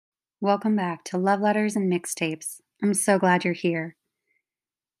Welcome back to Love Letters and Mixtapes. I'm so glad you're here.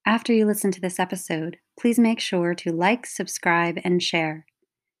 After you listen to this episode, please make sure to like, subscribe, and share.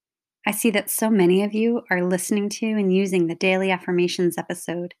 I see that so many of you are listening to and using the Daily Affirmations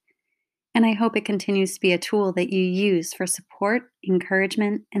episode, and I hope it continues to be a tool that you use for support,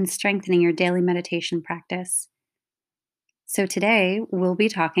 encouragement, and strengthening your daily meditation practice. So today, we'll be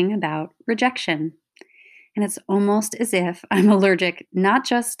talking about rejection. And it's almost as if I'm allergic not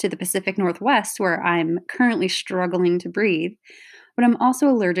just to the Pacific Northwest, where I'm currently struggling to breathe, but I'm also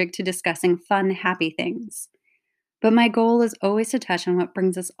allergic to discussing fun, happy things. But my goal is always to touch on what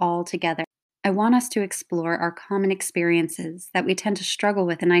brings us all together. I want us to explore our common experiences that we tend to struggle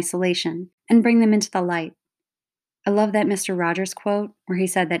with in isolation and bring them into the light. I love that Mr. Rogers quote where he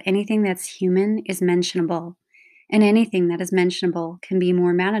said that anything that's human is mentionable, and anything that is mentionable can be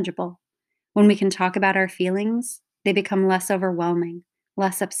more manageable. When we can talk about our feelings, they become less overwhelming,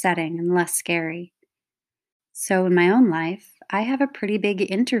 less upsetting, and less scary. So in my own life, I have a pretty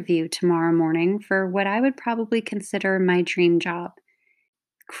big interview tomorrow morning for what I would probably consider my dream job.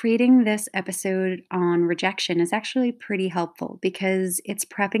 Creating this episode on rejection is actually pretty helpful because it's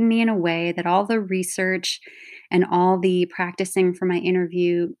prepping me in a way that all the research and all the practicing for my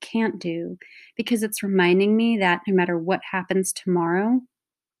interview can't do, because it's reminding me that no matter what happens tomorrow,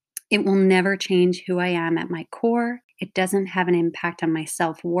 it will never change who I am at my core. It doesn't have an impact on my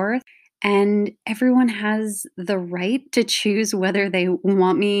self-worth. And everyone has the right to choose whether they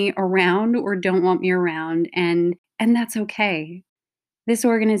want me around or don't want me around. And that's okay. This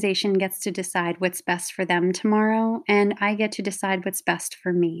organization gets to decide what's best for them tomorrow, and I get to decide what's best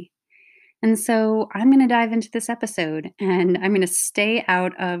for me. And so I'm going to dive into this episode, and I'm going to stay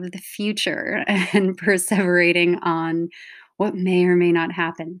out of the future and perseverating on what may or may not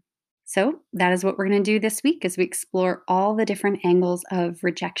happen. So that is what we're going to do this week as we explore all the different angles of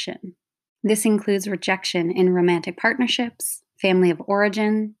rejection. This includes rejection in romantic partnerships, family of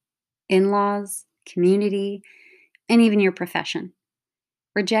origin, in-laws, community, and even your profession.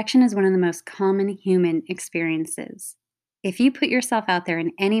 Rejection is one of the most common human experiences. If you put yourself out there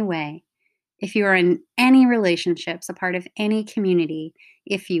in any way, if you are in any relationships, a part of any community,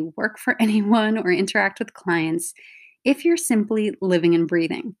 if you work for anyone or interact with clients, if you're simply living and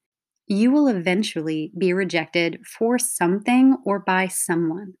breathing, you will eventually be rejected for something or by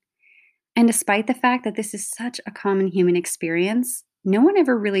someone. And despite the fact that this is such a common human experience, no one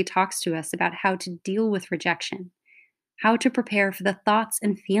ever really talks to us about how to deal with rejection, how to prepare for the thoughts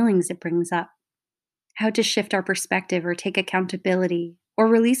and feelings it brings up, how to shift our perspective or take accountability or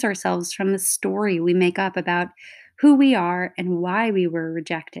release ourselves from the story we make up about who we are and why we were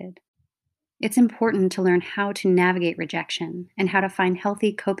rejected. It's important to learn how to navigate rejection and how to find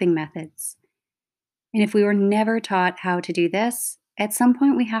healthy coping methods. And if we were never taught how to do this, at some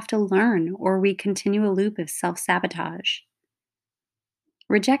point we have to learn, or we continue a loop of self-sabotage.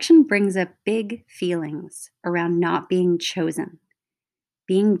 Rejection brings up big feelings around not being chosen,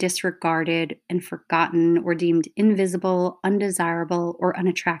 being disregarded and forgotten, or deemed invisible, undesirable, or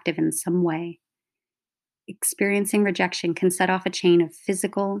unattractive in some way. Experiencing rejection can set off a chain of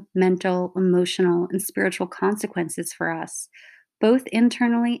physical, mental, emotional, and spiritual consequences for us, both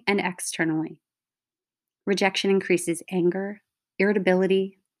internally and externally. Rejection increases anger,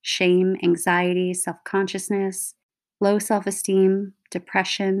 irritability, shame, anxiety, self-consciousness, low self-esteem,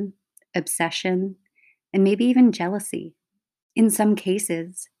 depression, obsession, and maybe even jealousy. In some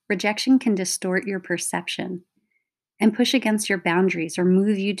cases, rejection can distort your perception and push against your boundaries or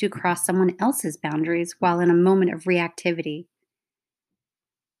move you to cross someone else's boundaries while in a moment of reactivity.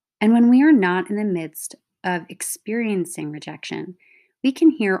 And when we are not in the midst of experiencing rejection, we can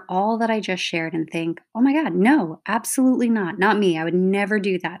hear all that I just shared and think, oh my God, no, absolutely not me. I would never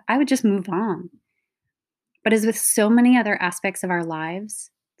do that. I would just move on. But as with so many other aspects of our lives,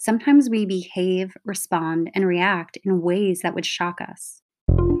 sometimes we behave, respond, and react in ways that would shock us.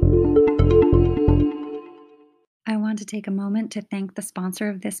 I want to take a moment to thank the sponsor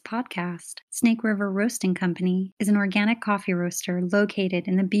of this podcast. Snake River Roasting Company is an organic coffee roaster located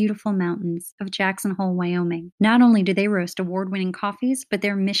in the beautiful mountains of Jackson Hole, Wyoming. Not only do they roast award-winning coffees, but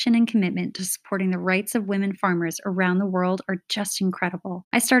their mission and commitment to supporting the rights of women farmers around the world are just incredible.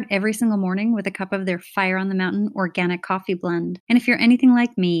 I start every single morning with a cup of their Fire on the Mountain organic coffee blend. And if you're anything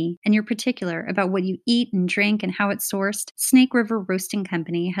like me and you're particular about what you eat and drink and how it's sourced, Snake River Roasting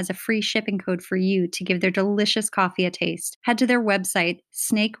Company has a free shipping code for you to give their delicious coffee a taste. Head to their website,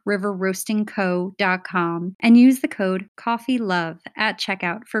 snakeriverroastingco.com, and use the code COFFEELOVE at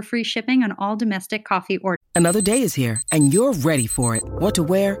checkout for free shipping on all domestic coffee orders. Another day is here, and you're ready for it. What to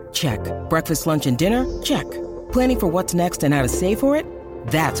wear? Check. Breakfast, lunch, and dinner? Check. Planning for what's next and how to save for it?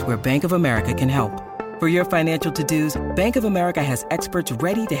 That's where Bank of America can help. For your financial to-dos, Bank of America has experts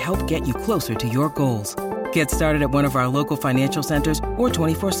ready to help get you closer to your goals. Get started at one of our local financial centers or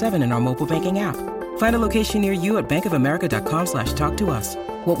 24/7 in our mobile banking app. Find a location near you at bankofamerica.com/talktous.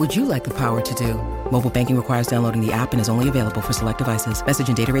 What would you like the power to do? Mobile banking requires downloading the app and is only available for select devices. Message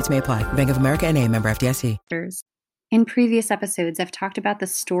and data rates may apply. Bank of America N.A., member FDIC. In previous episodes, I've talked about the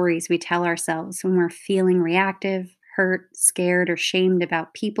stories we tell ourselves when we're feeling reactive, hurt, scared, or shamed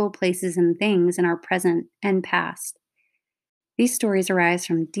about people, places, and things in our present and past. These stories arise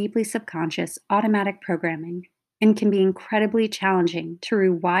from deeply subconscious, automatic programming and can be incredibly challenging to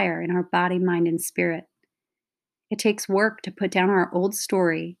rewire in our body, mind, and spirit. It takes work to put down our old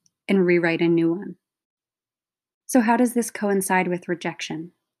story and rewrite a new one. So, how does this coincide with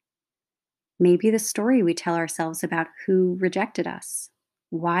rejection? Maybe the story we tell ourselves about who rejected us,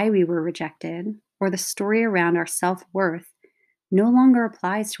 why we were rejected, or the story around our self-worth no longer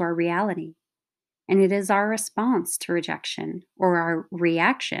applies to our reality. And it is our response to rejection, or our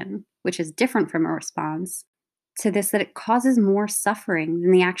reaction, which is different from a response, to this that it causes more suffering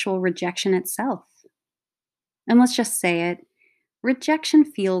than the actual rejection itself. And let's just say it, rejection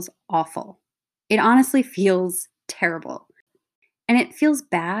feels awful. It honestly feels terrible. And it feels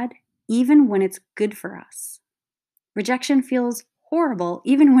bad even when it's good for us. Rejection feels horrible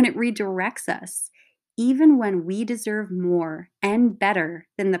even when it redirects us, even when we deserve more and better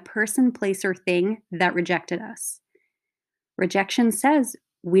than the person, place, or thing that rejected us. Rejection says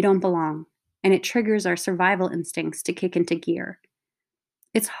we don't belong, and it triggers our survival instincts to kick into gear.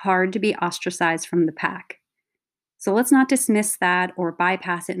 It's hard to be ostracized from the pack. So let's not dismiss that or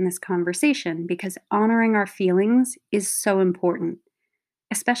bypass it in this conversation, because honoring our feelings is so important,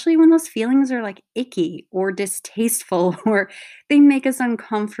 especially when those feelings are like icky or distasteful or they make us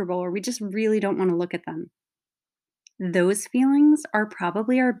uncomfortable or we just really don't want to look at them. Those feelings are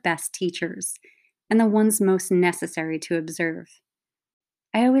probably our best teachers and the ones most necessary to observe.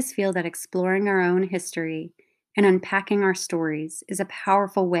 I always feel that exploring our own history and unpacking our stories is a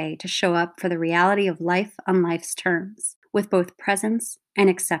powerful way to show up for the reality of life on life's terms, with both presence and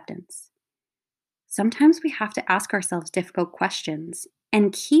acceptance. Sometimes we have to ask ourselves difficult questions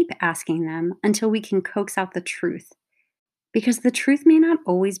and keep asking them until we can coax out the truth, because the truth may not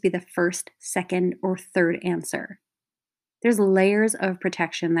always be the first, second, or third answer. There's layers of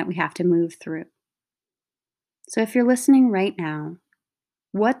protection that we have to move through. So if you're listening right now,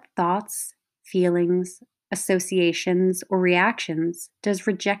 what thoughts, feelings, associations, or reactions does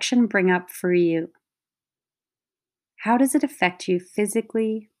rejection bring up for you? How does it affect you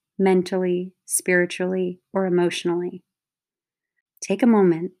physically, mentally, spiritually, or emotionally? Take a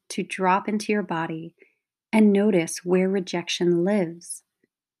moment to drop into your body and notice where rejection lives.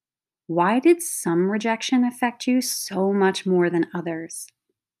 Why did some rejection affect you so much more than others?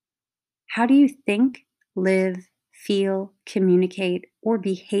 How do you think, live, feel, communicate, or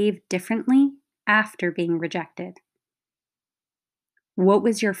behave differently after being rejected? What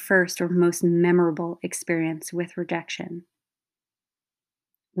was your first or most memorable experience with rejection?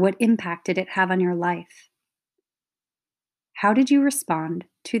 What impact did it have on your life? How did you respond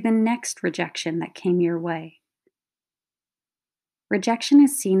to the next rejection that came your way? Rejection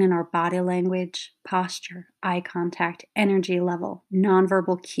is seen in our body language, posture, eye contact, energy level,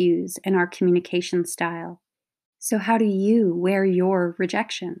 nonverbal cues, and our communication style. So, how do you wear your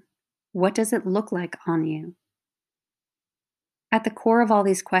rejection? What does it look like on you? At the core of all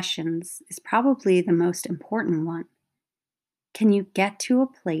these questions is probably the most important one. Can you get to a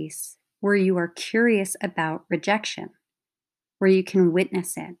place where you are curious about rejection, where you can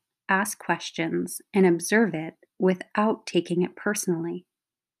witness it, ask questions, and observe it without taking it personally?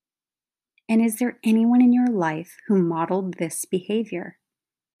 And is there anyone in your life who modeled this behavior?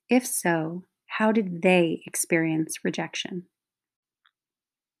 If so, how did they experience rejection?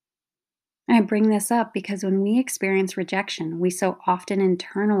 And I bring this up because when we experience rejection, we so often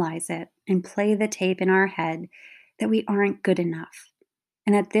internalize it and play the tape in our head that we aren't good enough,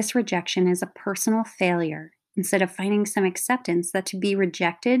 and that this rejection is a personal failure, instead of finding some acceptance that to be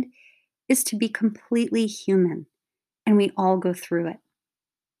rejected is to be completely human, and we all go through it.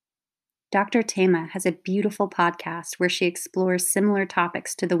 Dr. Tema has a beautiful podcast where she explores similar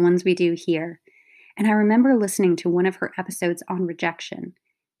topics to the ones we do here. And I remember listening to one of her episodes on rejection,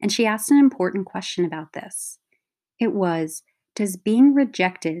 and she asked an important question about this. It was, does being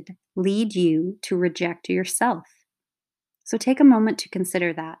rejected lead you to reject yourself? So take a moment to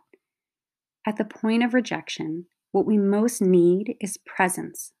consider that. At the point of rejection, what we most need is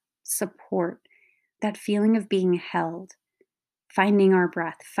presence, support, that feeling of being held, finding our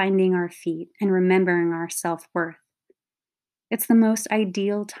breath, finding our feet, and remembering our self-worth. It's the most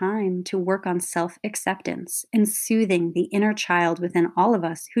ideal time to work on self acceptance and soothing the inner child within all of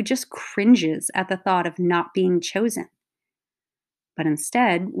us who just cringes at the thought of not being chosen. But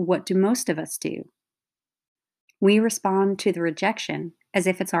instead, what do most of us do? We respond to the rejection as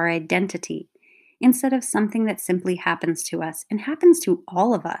if it's our identity, instead of something that simply happens to us and happens to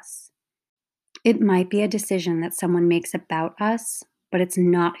all of us. It might be a decision that someone makes about us, but it's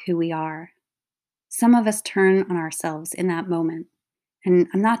not who we are. Some of us turn on ourselves in that moment. And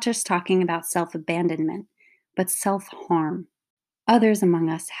I'm not just talking about self abandonment, but self harm. Others among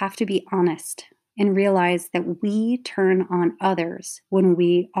us have to be honest and realize that we turn on others when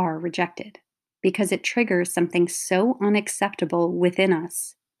we are rejected because it triggers something so unacceptable within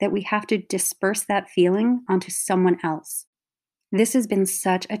us that we have to disperse that feeling onto someone else. This has been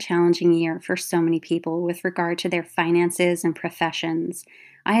such a challenging year for so many people with regard to their finances and professions.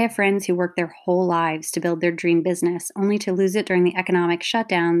 I have friends who work their whole lives to build their dream business, only to lose it during the economic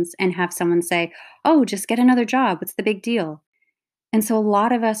shutdowns and have someone say, "Oh, just get another job. What's the big deal?" And so a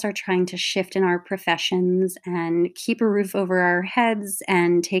lot of us are trying to shift in our professions and keep a roof over our heads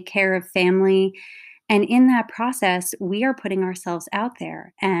and take care of family. And in that process, we are putting ourselves out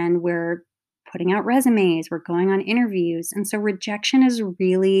there and we're putting out resumes, we're going on interviews. And so rejection is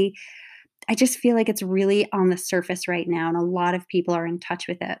really, I just feel like it's really on the surface right now, and a lot of people are in touch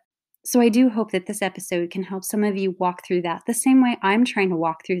with it. So I do hope that this episode can help some of you walk through that the same way I'm trying to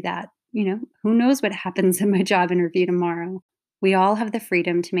walk through that. Who knows what happens in my job interview tomorrow? We all have the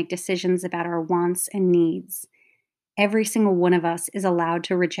freedom to make decisions about our wants and needs. Every single one of us is allowed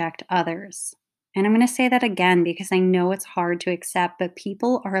to reject others. And I'm going to say that again because I know it's hard to accept, but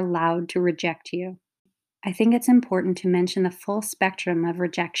people are allowed to reject you. I think it's important to mention the full spectrum of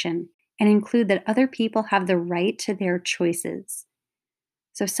rejection and include that other people have the right to their choices.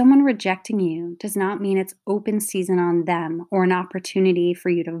 So, someone rejecting you does not mean it's open season on them or an opportunity for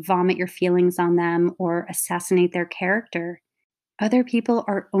you to vomit your feelings on them or assassinate their character. Other people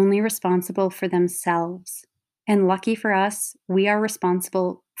are only responsible for themselves. And lucky for us, we are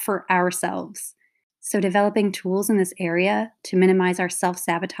responsible for ourselves. So, developing tools in this area to minimize our self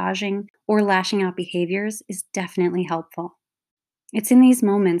sabotaging or lashing out behaviors is definitely helpful. It's in these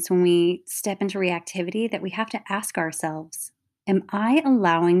moments when we step into reactivity that we have to ask ourselves, am I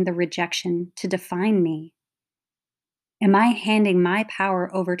allowing the rejection to define me? Am I handing my power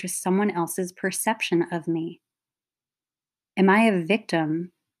over to someone else's perception of me? Am I a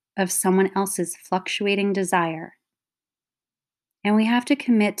victim of someone else's fluctuating desire? And we have to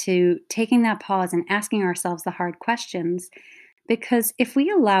commit to taking that pause and asking ourselves the hard questions, because if we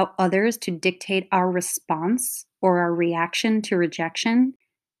allow others to dictate our response or our reaction to rejection,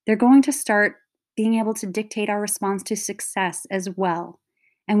 they're going to start being able to dictate our response to success as well.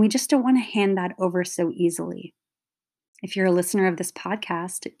 And we just don't want to hand that over so easily. If you're a listener of this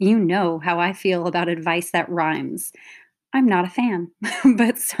podcast, you know how I feel about advice that rhymes. I'm not a fan,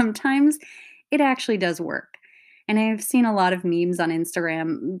 but sometimes it actually does work. And I've seen a lot of memes on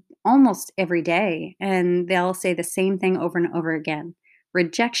Instagram almost every day, and they'll say the same thing over and over again.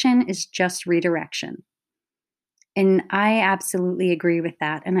 Rejection is just redirection. And I absolutely agree with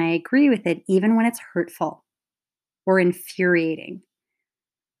that. And I agree with it even when it's hurtful or infuriating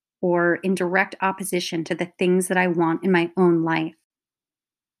or in direct opposition to the things that I want in my own life.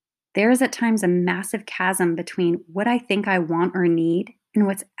 There is at times a massive chasm between what I think I want or need and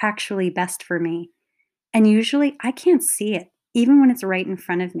what's actually best for me. And usually I can't see it, even when it's right in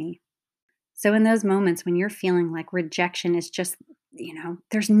front of me. So, in those moments when you're feeling like rejection is just,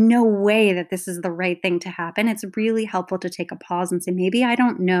 there's no way that this is the right thing to happen, it's really helpful to take a pause and say, maybe I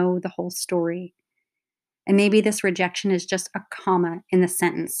don't know the whole story. And maybe this rejection is just a comma in the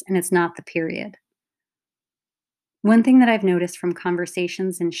sentence and it's not the period. One thing that I've noticed from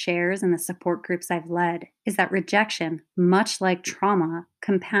conversations and shares in the support groups I've led is that rejection, much like trauma,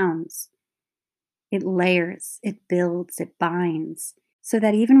 compounds. It layers, it builds, it binds, so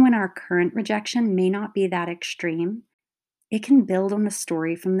that even when our current rejection may not be that extreme, it can build on the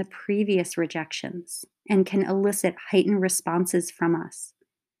story from the previous rejections and can elicit heightened responses from us.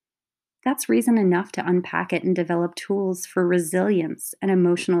 That's reason enough to unpack it and develop tools for resilience and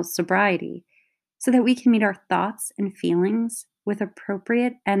emotional sobriety so that we can meet our thoughts and feelings with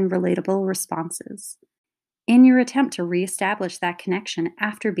appropriate and relatable responses in your attempt to reestablish that connection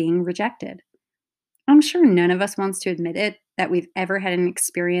after being rejected. I'm sure none of us wants to admit it that we've ever had an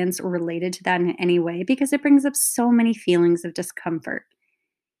experience or related to that in any way because it brings up so many feelings of discomfort.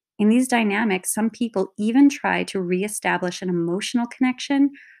 In these dynamics, some people even try to reestablish an emotional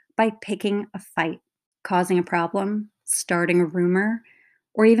connection by picking a fight, causing a problem, starting a rumor,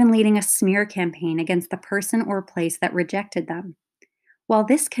 or even leading a smear campaign against the person or place that rejected them. While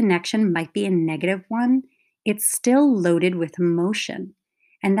this connection might be a negative one, it's still loaded with emotion,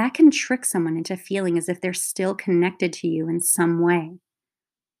 and that can trick someone into feeling as if they're still connected to you in some way.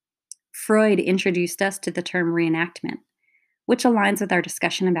 Freud introduced us to the term reenactment, which aligns with our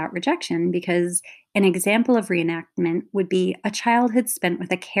discussion about rejection because an example of reenactment would be a childhood spent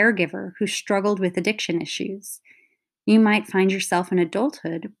with a caregiver who struggled with addiction issues. You might find yourself in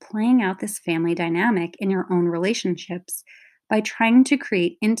adulthood playing out this family dynamic in your own relationships by trying to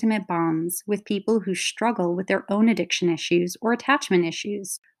create intimate bonds with people who struggle with their own addiction issues or attachment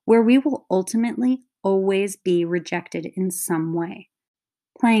issues, where we will ultimately always be rejected in some way.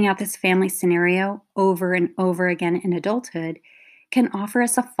 Playing out this family scenario over and over again in adulthood can offer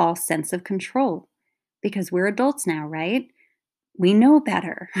us a false sense of control because we're adults now, right? We know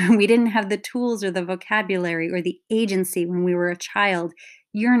better. We didn't have the tools or the vocabulary or the agency when we were a child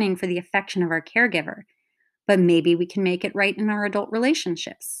yearning for the affection of our caregiver. But maybe we can make it right in our adult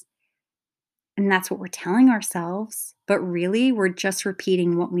relationships. And that's what we're telling ourselves. But really, we're just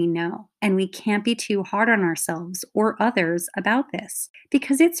repeating what we know. And we can't be too hard on ourselves or others about this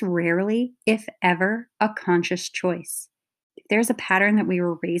because it's rarely, if ever, a conscious choice. If there's a pattern that we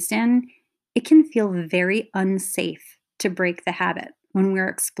were raised in, it can feel very unsafe to break the habit when we're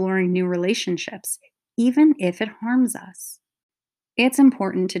exploring new relationships, even if it harms us. It's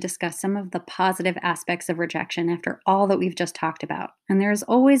important to discuss some of the positive aspects of rejection after all that we've just talked about, and there's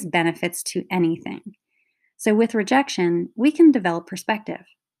always benefits to anything. So, with rejection, we can develop perspective,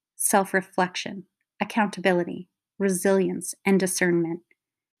 self reflection, accountability, resilience, and discernment.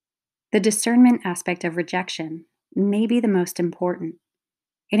 The discernment aspect of rejection may be the most important.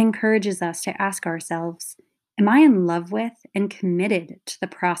 It encourages us to ask ourselves, am I in love with and committed to the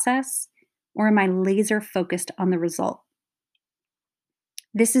process, or am I laser focused on the result?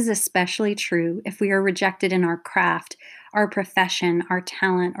 This is especially true if we are rejected in our craft, our profession, our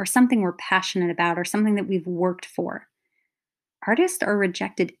talent, or something we're passionate about, or something that we've worked for. Artists are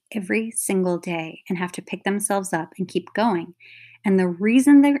rejected every single day and have to pick themselves up and keep going. And the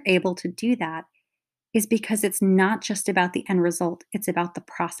reason they're able to do that is because it's not just about the end result, it's about the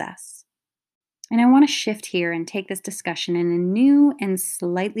process. And I want to shift here and take this discussion in a new and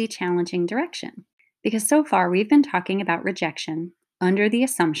slightly challenging direction. Because so far we've been talking about rejection under the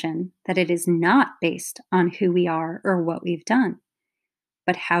assumption that it is not based on who we are or what we've done.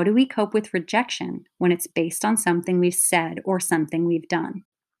 But how do we cope with rejection when it's based on something we've said or something we've done?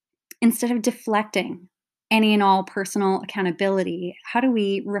 Instead of deflecting any and all personal accountability, how do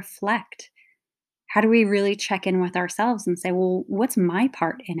we reflect? How do we really check in with ourselves and say, well, what's my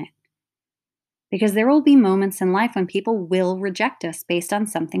part in it? Because there will be moments in life when people will reject us based on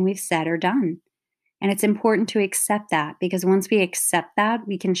something we've said or done. And it's important to accept that because once we accept that,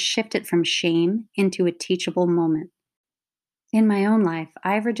 we can shift it from shame into a teachable moment. In my own life,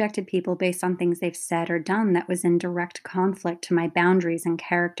 I've rejected people based on things they've said or done that was in direct conflict to my boundaries and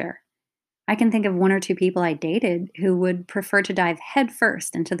character. I can think of one or two people I dated who would prefer to dive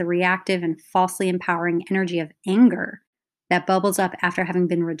headfirst into the reactive and falsely empowering energy of anger that bubbles up after having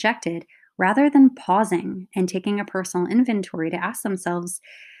been rejected, rather than pausing and taking a personal inventory to ask themselves,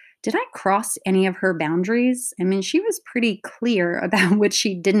 did I cross any of her boundaries? I mean, she was pretty clear about what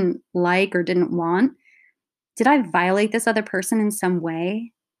she didn't like or didn't want. Did I violate this other person in some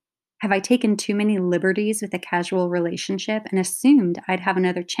way? Have I taken too many liberties with a casual relationship and assumed I'd have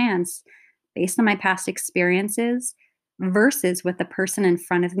another chance based on my past experiences versus what the person in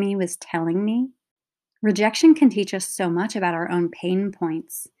front of me was telling me? Rejection can teach us so much about our own pain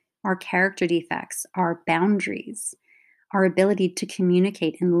points, our character defects, our boundaries, our ability to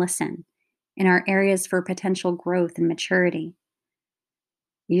communicate and listen, and our areas for potential growth and maturity.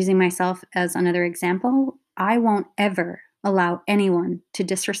 Using myself as another example, I won't ever allow anyone to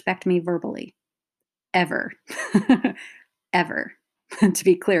disrespect me verbally. Ever. Ever. To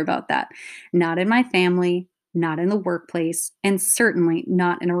be clear about that. Not in my family, not in the workplace, and certainly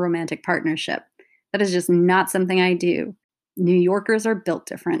not in a romantic partnership. That is just not something I do. New Yorkers are built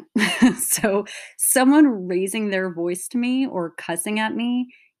different. So someone raising their voice to me or cussing at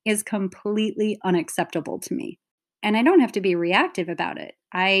me is completely unacceptable to me. And I don't have to be reactive about it.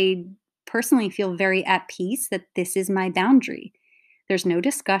 I personally feel very at peace that this is my boundary. There's no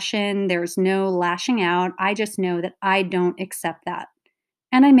discussion, there's no lashing out. I just know that I don't accept that.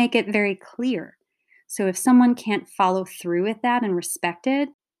 And I make it very clear. So if someone can't follow through with that and respect it,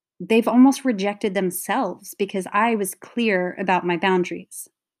 they've almost rejected themselves because I was clear about my boundaries.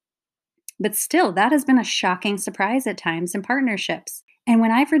 But still, that has been a shocking surprise at times in partnerships. And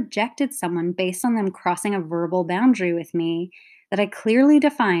when I've rejected someone based on them crossing a verbal boundary with me, that I clearly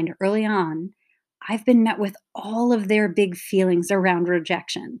defined early on, I've been met with all of their big feelings around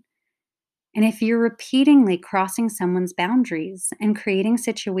rejection. And if you're repeatedly crossing someone's boundaries and creating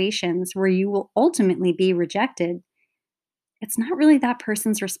situations where you will ultimately be rejected, it's not really that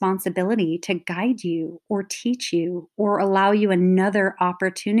person's responsibility to guide you or teach you or allow you another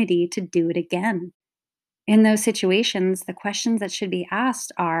opportunity to do it again. In those situations, the questions that should be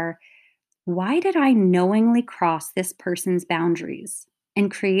asked are, why did I knowingly cross this person's boundaries and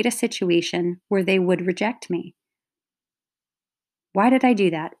create a situation where they would reject me? Why did I do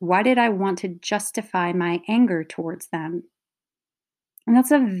that? Why did I want to justify my anger towards them? And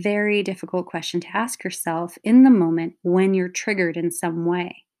that's a very difficult question to ask yourself in the moment when you're triggered in some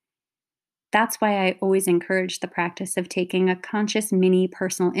way. That's why I always encourage the practice of taking a conscious mini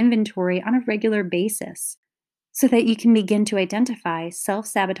personal inventory on a regular basis so that you can begin to identify self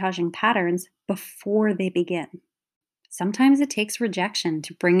sabotaging patterns before they begin. Sometimes it takes rejection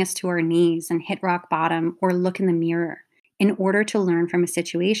to bring us to our knees and hit rock bottom or look in the mirror in order to learn from a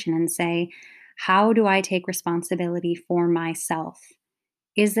situation and say, how do I take responsibility for myself?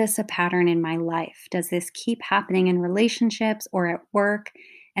 Is this a pattern in my life? Does this keep happening in relationships or at work?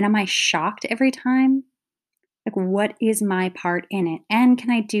 And am I shocked every time? Like, what is my part in it? And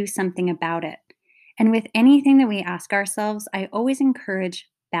can I do something about it? And with anything that we ask ourselves, I always encourage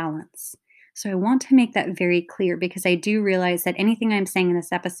balance. So I want to make that very clear because I do realize that anything I'm saying in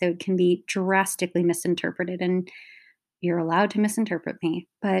this episode can be drastically misinterpreted, and you're allowed to misinterpret me.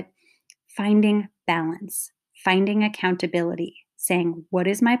 But finding balance, finding accountability, saying, what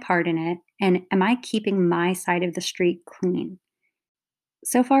is my part in it? And am I keeping my side of the street clean?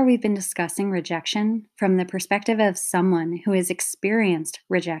 So far, we've been discussing rejection from the perspective of someone who has experienced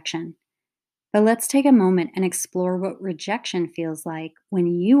rejection. But let's take a moment and explore what rejection feels like when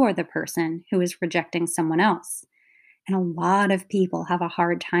you are the person who is rejecting someone else. And a lot of people have a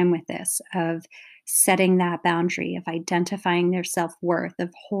hard time with this, of setting that boundary, of identifying their self worth,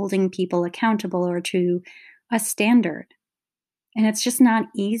 of holding people accountable or to a standard. And it's just not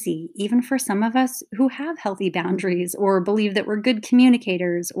easy, even for some of us who have healthy boundaries or believe that we're good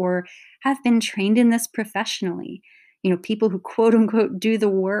communicators or have been trained in this professionally. People who quote unquote do the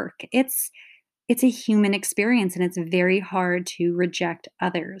work. It's a human experience and it's very hard to reject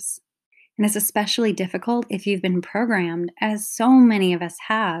others. And it's especially difficult if you've been programmed, as so many of us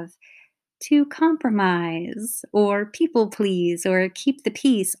have, to compromise or people please or keep the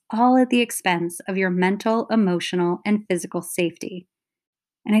peace, all at the expense of your mental, emotional, and physical safety.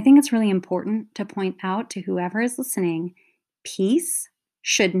 And I think it's really important to point out to whoever is listening, peace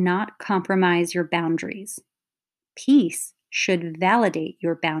should not compromise your boundaries. Peace should validate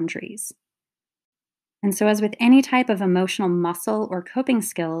your boundaries. And so, as with any type of emotional muscle or coping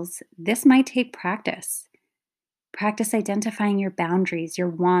skills, this might take practice. Practice identifying your boundaries, your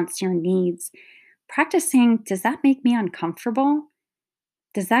wants, your needs. Practice saying, does that make me uncomfortable?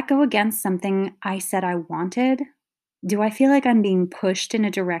 Does that go against something I said I wanted? Do I feel like I'm being pushed in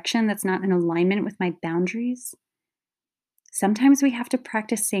a direction that's not in alignment with my boundaries? Sometimes we have to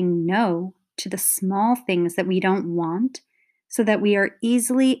practice saying no to the small things that we don't want so that we are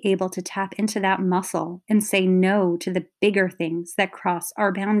easily able to tap into that muscle and say no to the bigger things that cross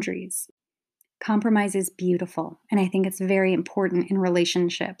our boundaries. Compromise is beautiful, and I think it's very important in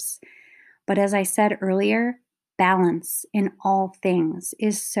relationships. But as I said earlier, balance in all things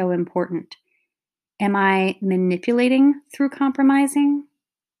is so important. Am I manipulating through compromising?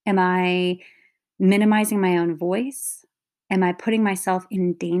 Am I minimizing my own voice? Am I putting myself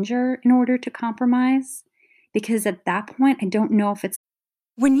in danger in order to compromise? Because at that point, I don't know if it's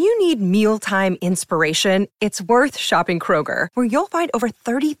When you need mealtime inspiration, it's worth shopping Kroger, where you'll find over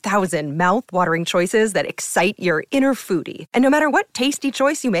 30,000 mouth-watering choices that excite your inner foodie. And no matter what tasty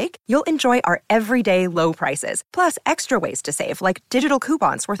choice you make, you'll enjoy our everyday low prices, plus extra ways to save, like digital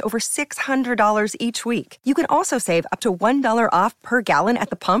coupons worth over $600 each week. You can also save up to $1 off per gallon at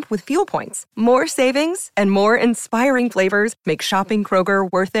the pump with fuel points. More savings and more inspiring flavors make shopping Kroger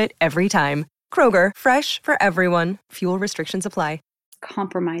worth it every time. Kroger, fresh for everyone. Fuel restrictions apply.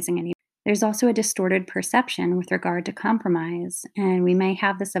 compromising anymore. There's also a distorted perception with regard to compromise, and we may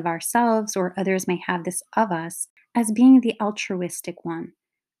have this of ourselves or others may have this of us as being the altruistic one,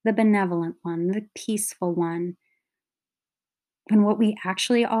 the benevolent one, the peaceful one, when what we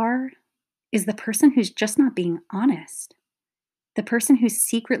actually are is the person who's just not being honest, the person who's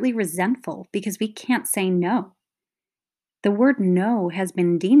secretly resentful because we can't say no. The word no has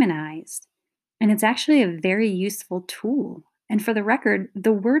been demonized, and it's actually a very useful tool. And for the record,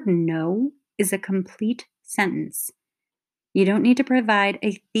 the word no is a complete sentence. You don't need to provide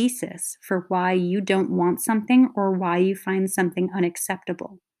a thesis for why you don't want something or why you find something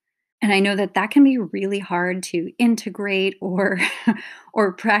unacceptable. And I know that that can be really hard to integrate or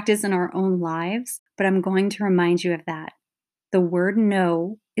or practice in our own lives, but I'm going to remind you of that. The word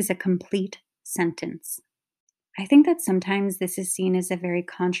no is a complete sentence. I think that sometimes this is seen as a very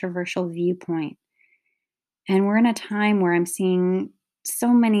controversial viewpoint. And we're in a time where I'm seeing so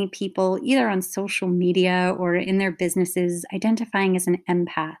many people, either on social media or in their businesses, identifying as an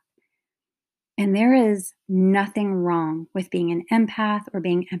empath. And there is nothing wrong with being an empath or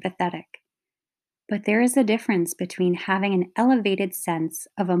being empathetic. But there is a difference between having an elevated sense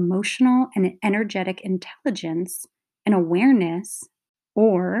of emotional and energetic intelligence and awareness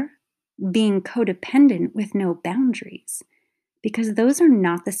or being codependent with no boundaries, because those are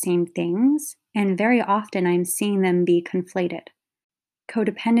not the same things. And very often I'm seeing them be conflated.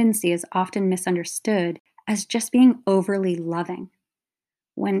 Codependency is often misunderstood as just being overly loving,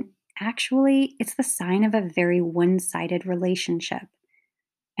 when actually it's the sign of a very one sided relationship.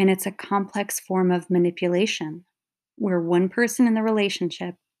 And it's a complex form of manipulation where one person in the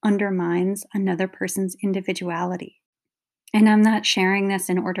relationship undermines another person's individuality. And I'm not sharing this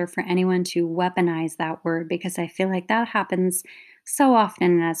in order for anyone to weaponize that word because I feel like that happens so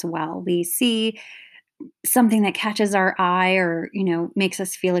often as well. We see something that catches our eye or, makes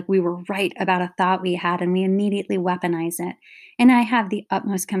us feel like we were right about a thought we had and we immediately weaponize it. And I have the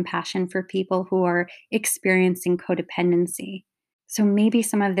utmost compassion for people who are experiencing codependency. So maybe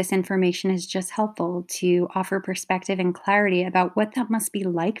some of this information is just helpful to offer perspective and clarity about what that must be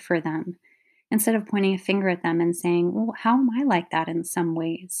like for them, instead of pointing a finger at them and saying, well, how am I like that in some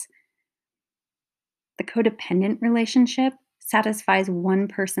ways? The codependent relationship satisfies one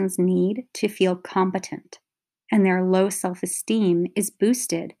person's need to feel competent, and their low self esteem is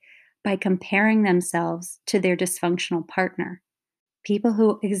boosted by comparing themselves to their dysfunctional partner. People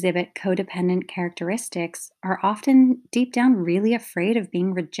who exhibit codependent characteristics are often deep down really afraid of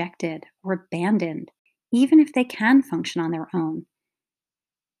being rejected or abandoned, even if they can function on their own.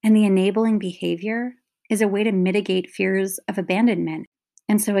 And the enabling behavior is a way to mitigate fears of abandonment.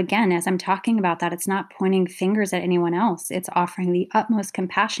 And so, again, as I'm talking about that, it's not pointing fingers at anyone else. It's offering the utmost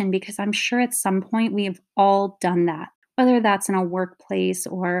compassion because I'm sure at some point we have all done that, whether that's in a workplace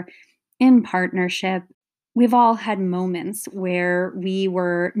or in partnership. We've all had moments where we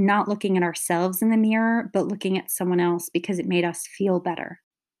were not looking at ourselves in the mirror, but looking at someone else because it made us feel better.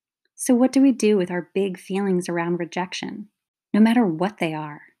 So, what do we do with our big feelings around rejection, no matter what they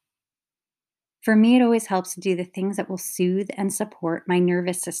are? For me, it always helps to do the things that will soothe and support my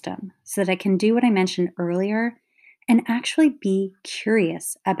nervous system so that I can do what I mentioned earlier and actually be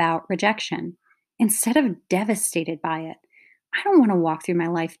curious about rejection instead of devastated by it. I don't want to walk through my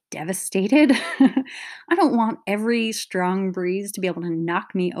life devastated. I don't want every strong breeze to be able to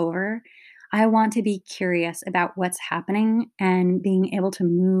knock me over. I want to be curious about what's happening and being able to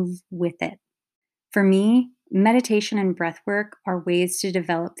move with it. For me, meditation and breath work are ways to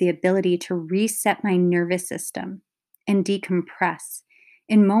develop the ability to reset my nervous system and decompress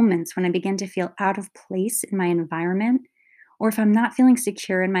in moments when I begin to feel out of place in my environment or if I'm not feeling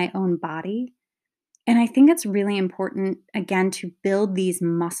secure in my own body. And I think it's really important, again, to build these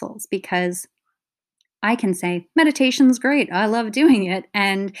muscles because I can say, meditation's great. I love doing it.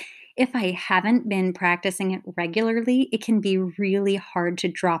 And if I haven't been practicing it regularly, it can be really hard to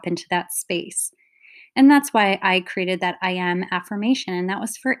drop into that space. And that's why I created that I am affirmation. And that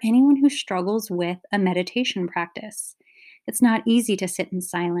was for anyone who struggles with a meditation practice. It's not easy to sit in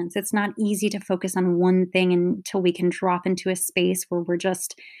silence. It's not easy to focus on one thing until we can drop into a space where we're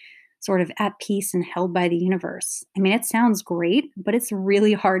just sort of at peace and held by the universe. I mean, it sounds great, but it's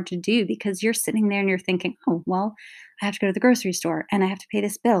really hard to do because you're sitting there and you're thinking, oh, well, I have to go to the grocery store and I have to pay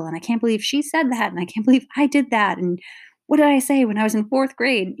this bill. And I can't believe she said that. And I can't believe I did that. And what did I say when I was in fourth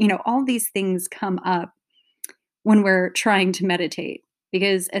grade? All these things come up when we're trying to meditate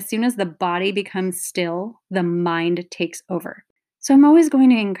because as soon as the body becomes still, the mind takes over. So I'm always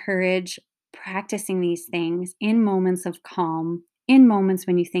going to encourage practicing these things in moments of calm, in moments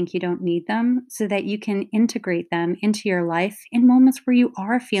when you think you don't need them, so that you can integrate them into your life in moments where you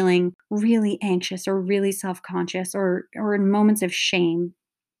are feeling really anxious or really self-conscious or in moments of shame.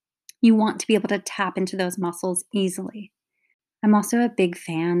 You want to be able to tap into those muscles easily. I'm also a big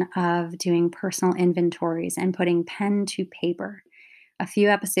fan of doing personal inventories and putting pen to paper. A few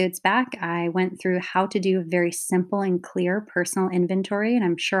episodes back, I went through how to do a very simple and clear personal inventory, and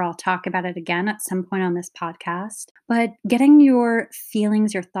I'm sure I'll talk about it again at some point on this podcast. But getting your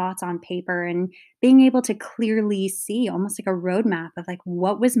feelings, your thoughts on paper and being able to clearly see almost like a roadmap of like,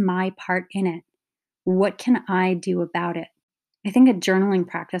 what was my part in it? What can I do about it? I think a journaling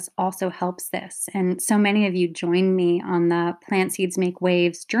practice also helps this. And so many of you joined me on the Plant Seeds Make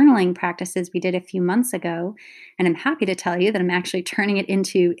Waves journaling practices we did a few months ago. And I'm happy to tell you that I'm actually turning it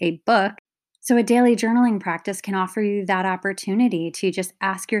into a book. So, a daily journaling practice can offer you that opportunity to just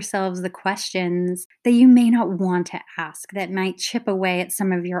ask yourselves the questions that you may not want to ask, that might chip away at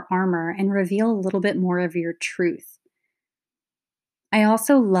some of your armor and reveal a little bit more of your truth. I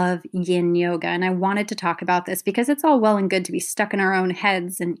also love yin yoga, and I wanted to talk about this because it's all well and good to be stuck in our own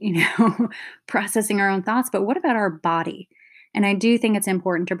heads and, processing our own thoughts, but what about our body? And I do think it's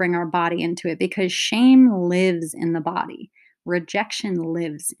important to bring our body into it because shame lives in the body. Rejection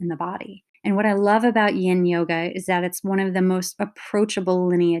lives in the body. And what I love about yin yoga is that it's one of the most approachable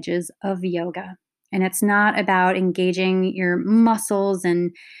lineages of yoga. And it's not about engaging your muscles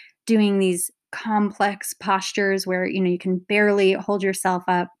and doing these complex postures where you can barely hold yourself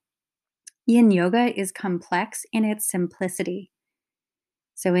up. Yin yoga is complex in its simplicity.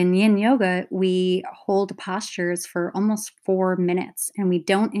 So in yin yoga, we hold postures for almost 4 minutes and we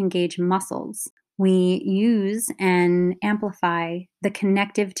don't engage muscles. We use and amplify the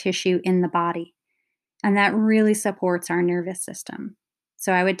connective tissue in the body, and that really supports our nervous system.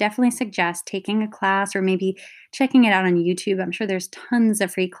 So I would definitely suggest taking a class or maybe checking it out on YouTube. I'm sure there's tons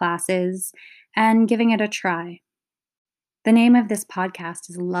of free classes and giving it a try. The name of this podcast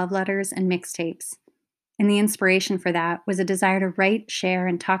is Love Letters and Mixtapes. And the inspiration for that was a desire to write, share,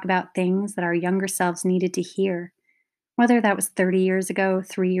 and talk about things that our younger selves needed to hear, whether that was 30 years ago,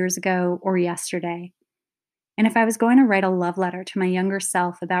 3 years ago, or yesterday. And if I was going to write a love letter to my younger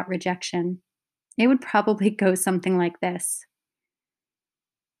self about rejection, it would probably go something like this.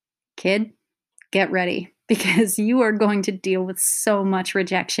 Kid, get ready because you are going to deal with so much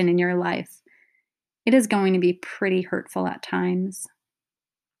rejection in your life. It is going to be pretty hurtful at times.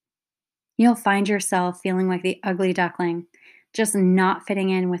 You'll find yourself feeling like the ugly duckling, just not fitting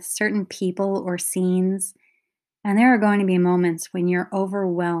in with certain people or scenes. And there are going to be moments when you're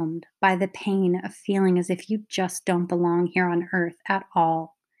overwhelmed by the pain of feeling as if you just don't belong here on earth at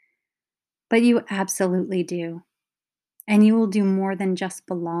all. But you absolutely do. And you will do more than just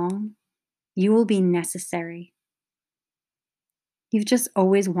belong. You will be necessary. You've just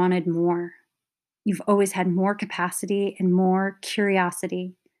always wanted more. You've always had more capacity and more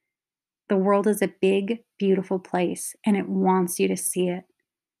curiosity. The world is a big, beautiful place, and it wants you to see it.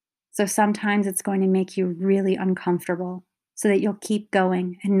 So sometimes it's going to make you really uncomfortable so that you'll keep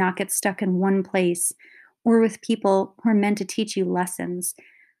going and not get stuck in one place or with people who are meant to teach you lessons,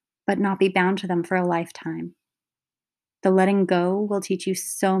 but not be bound to them for a lifetime. The letting go will teach you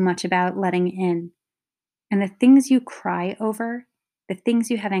so much about letting in. And the things you cry over, the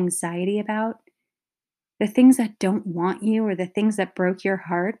things you have anxiety about, the things that don't want you or the things that broke your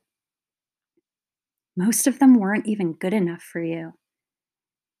heart, most of them weren't even good enough for you.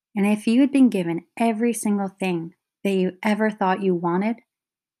 And if you had been given every single thing that you ever thought you wanted,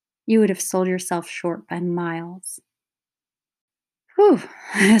 you would have sold yourself short by miles. Whew.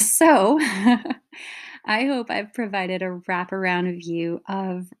 So, I hope I've provided a wraparound view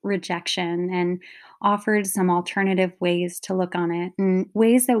of rejection and offered some alternative ways to look on it and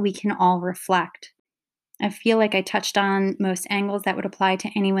ways that we can all reflect. I feel like I touched on most angles that would apply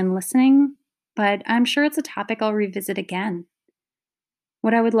to anyone listening, but I'm sure it's a topic I'll revisit again.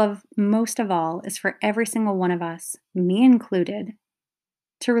 What I would love most of all is for every single one of us, me included,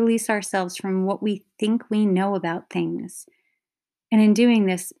 to release ourselves from what we think we know about things. And in doing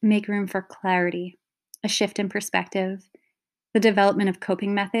this, make room for clarity, a shift in perspective, the development of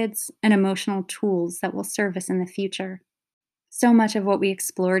coping methods, and emotional tools that will serve us in the future. So much of what we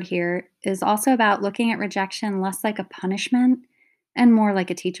explored here is also about looking at rejection less like a punishment and more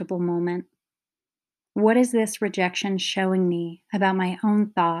like a teachable moment. What is this rejection showing me about my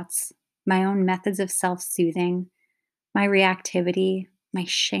own thoughts, my own methods of self-soothing, my reactivity, my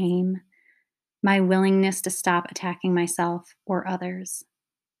shame, my willingness to stop attacking myself or others?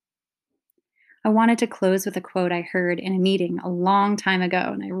 I wanted to close with a quote I heard in a meeting a long time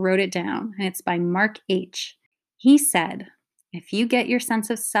ago, and I wrote it down, and it's by Mark H. He said, "If you get your sense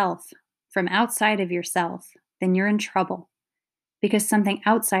of self from outside of yourself, then you're in trouble because something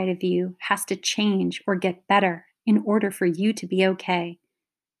outside of you has to change or get better in order for you to be okay.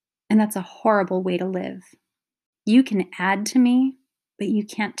 And that's a horrible way to live. You can add to me, but you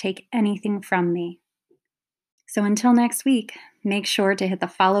can't take anything from me." So until next week, make sure to hit the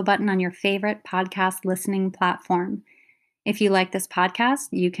follow button on your favorite podcast listening platform. If you like this podcast,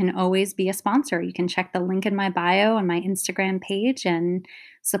 you can always be a sponsor. You can check the link in my bio on my Instagram page and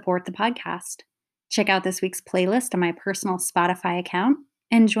support the podcast. Check out this week's playlist on my personal Spotify account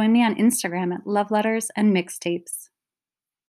and join me on Instagram at Love Letters and Mixtapes.